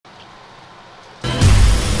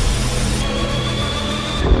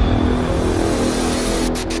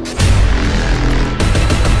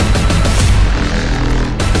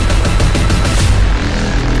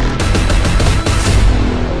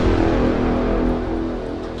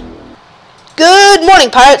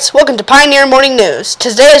morning, Pirates. Welcome to Pioneer Morning News.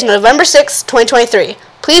 Today is November 6, 2023.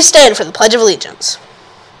 Please stand for the Pledge of Allegiance.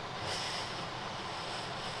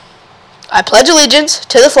 I pledge allegiance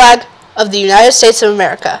to the flag of the United States of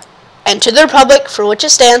America and to the republic for which it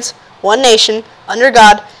stands, one nation, under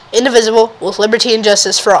God, indivisible, with liberty and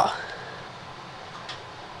justice for all.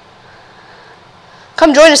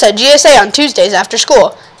 Come join us at GSA on Tuesdays after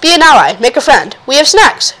school. Be an ally. Make a friend. We have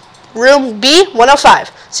snacks. Room B105.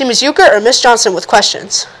 See Ms. Euchre or Ms. Johnson with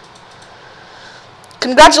questions.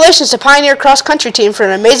 Congratulations to Pioneer Cross Country Team for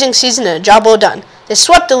an amazing season and a job well done. They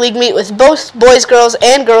swept the league meet with both boys, girls,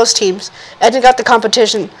 and girls teams, and got the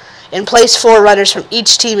competition and placed 4 runners from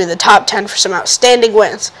each team in the top 10 for some outstanding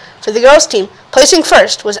wins. For the girls team, placing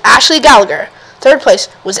first was Ashley Gallagher. 3rd place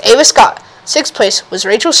was Ava Scott. 6th place was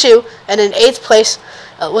Rachel Shue, and in 8th place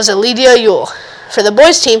was Aledia Yule. For the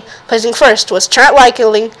boys team, placing first was Trent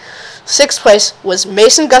Liking. 6th place was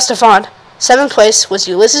Mason Gustafon. 7th place was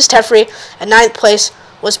Ulysses Teffrey, and 9th place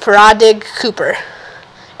was Paradig Cooper.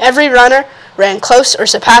 Every runner ran close or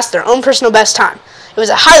surpassed their own personal best time. It was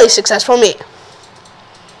a highly successful meet.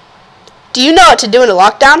 Do you know what to do in a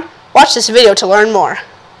lockdown? Watch this video to learn more.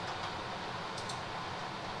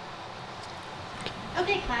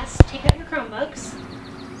 Okay, class, take out your Chromebooks.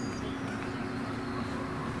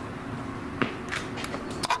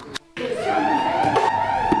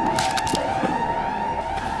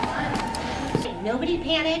 Nobody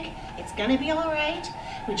panic. It's gonna be all right.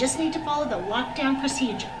 We just need to follow the lockdown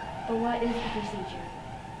procedure. But what is the procedure?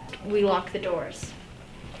 We lock the doors.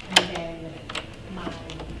 And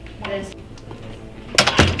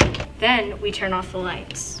then we turn off the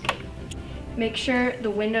lights. Make sure the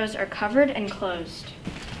windows are covered and closed.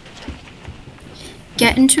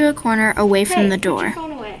 Get into a corner away from the Put door. your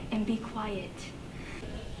phone away and be quiet.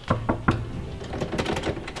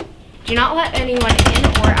 Do not let anyone in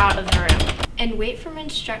or out of the room. And wait for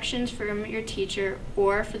instructions from your teacher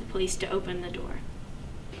or for the police to open the door.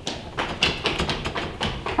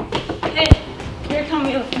 Hey, you're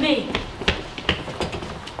coming with me.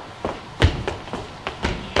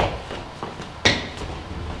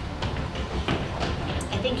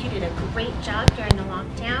 I think you did a great job during the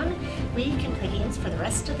lockdown. We can play games for the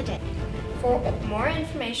rest of the day. For more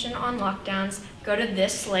information on lockdowns, go to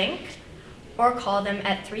this link or call them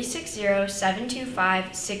at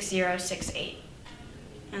 360-725-6068.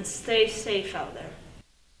 And stay safe out there.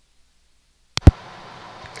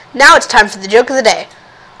 Now it's time for the joke of the day.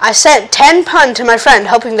 I sent 10 pun to my friend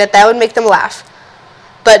hoping that would make them laugh.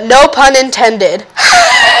 But no pun intended.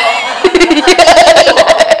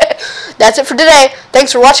 That's it for today.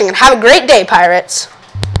 Thanks for watching and have a great day, Pirates.